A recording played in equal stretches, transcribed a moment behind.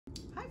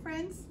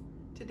friends.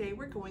 Today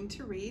we're going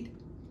to read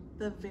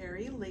The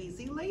Very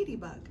Lazy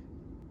Ladybug.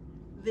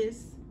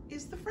 This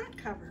is the front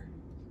cover.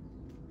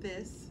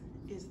 This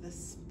is the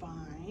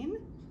spine.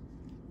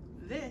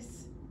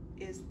 This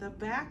is the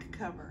back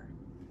cover.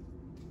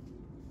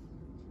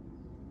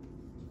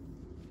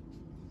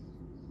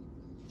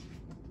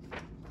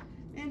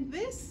 And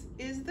this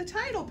is the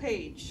title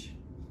page.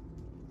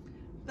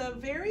 The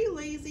Very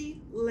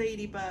Lazy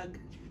Ladybug.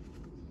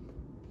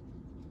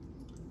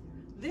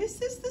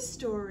 This is the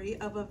story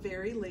of a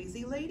very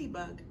lazy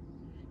ladybug.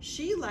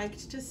 She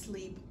liked to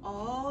sleep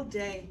all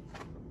day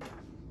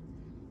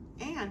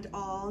and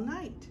all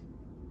night.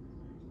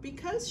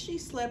 Because she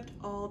slept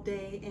all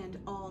day and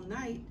all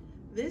night,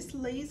 this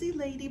lazy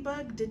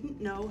ladybug didn't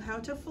know how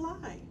to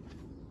fly.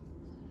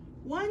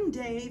 One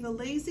day, the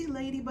lazy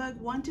ladybug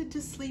wanted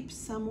to sleep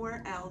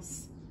somewhere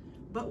else,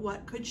 but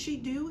what could she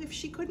do if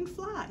she couldn't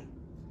fly?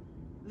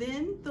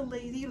 Then the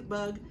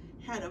ladybug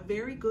had a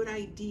very good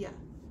idea.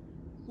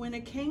 When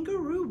a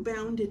kangaroo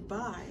bounded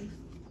by,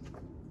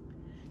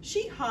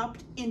 she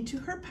hopped into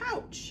her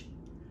pouch,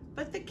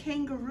 but the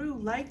kangaroo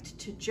liked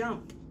to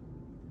jump.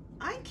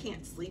 "I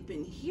can't sleep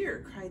in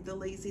here," cried the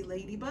lazy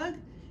ladybug.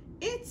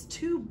 "It's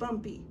too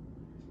bumpy."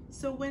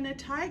 So when a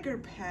tiger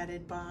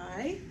padded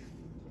by,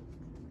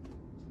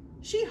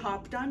 she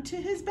hopped onto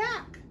his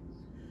back,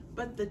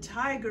 but the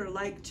tiger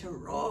liked to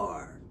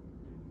roar.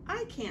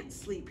 "I can't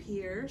sleep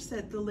here,"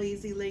 said the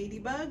lazy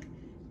ladybug.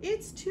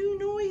 "It's too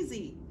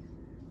noisy."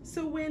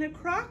 So when a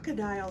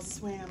crocodile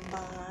swam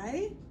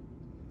by,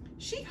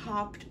 she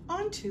hopped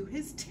onto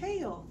his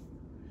tail.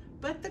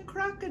 But the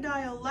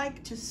crocodile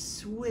liked to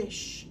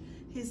swish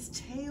his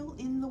tail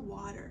in the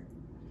water.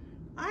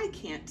 "I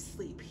can't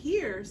sleep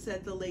here,"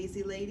 said the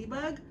lazy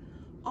ladybug.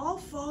 "I'll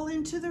fall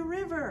into the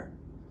river."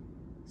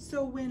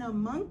 So when a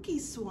monkey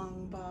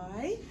swung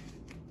by,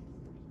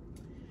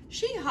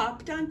 she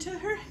hopped onto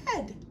her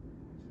head.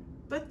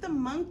 But the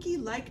monkey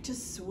liked to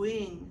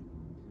swing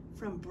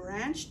from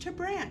branch to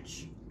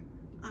branch.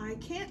 "I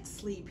can't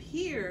sleep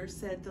here,"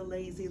 said the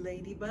lazy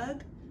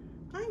ladybug.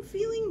 "I'm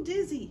feeling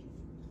dizzy."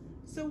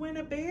 So when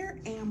a bear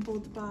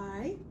ambled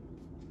by,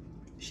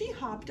 she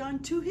hopped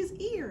onto his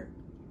ear.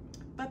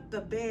 But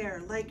the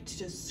bear liked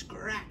to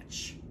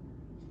scratch.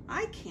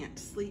 "I can't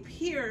sleep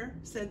here,"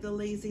 said the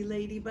lazy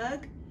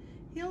ladybug.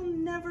 "He'll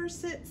never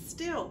sit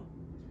still."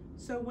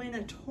 So when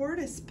a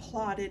tortoise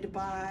plodded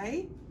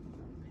by,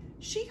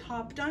 she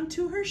hopped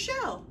onto her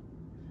shell.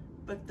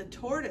 But the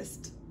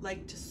tortoise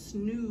liked to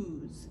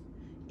snooze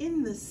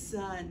in the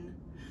sun.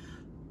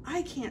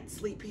 "I can't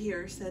sleep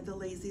here," said the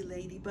lazy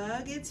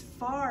ladybug. "It's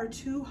far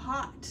too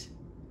hot."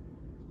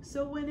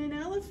 So when an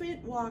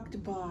elephant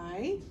walked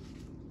by,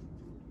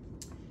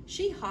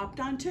 she hopped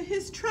onto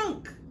his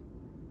trunk.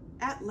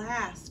 At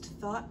last,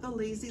 thought the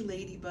lazy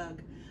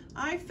ladybug,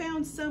 I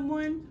found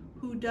someone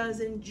who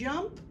doesn't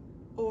jump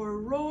or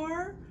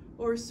roar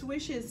or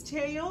swish his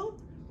tail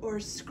or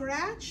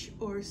scratch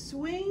or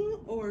swing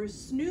or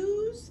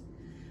snooze.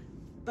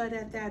 But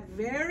at that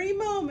very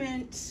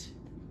moment,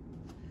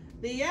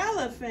 the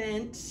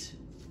elephant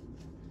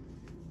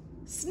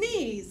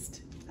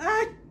sneezed.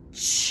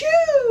 Achoo!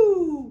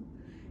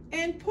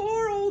 And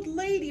poor old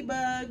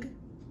Ladybug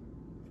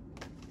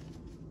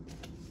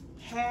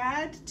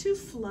had to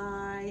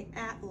fly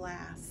at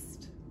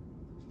last.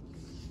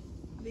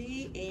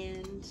 The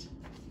end.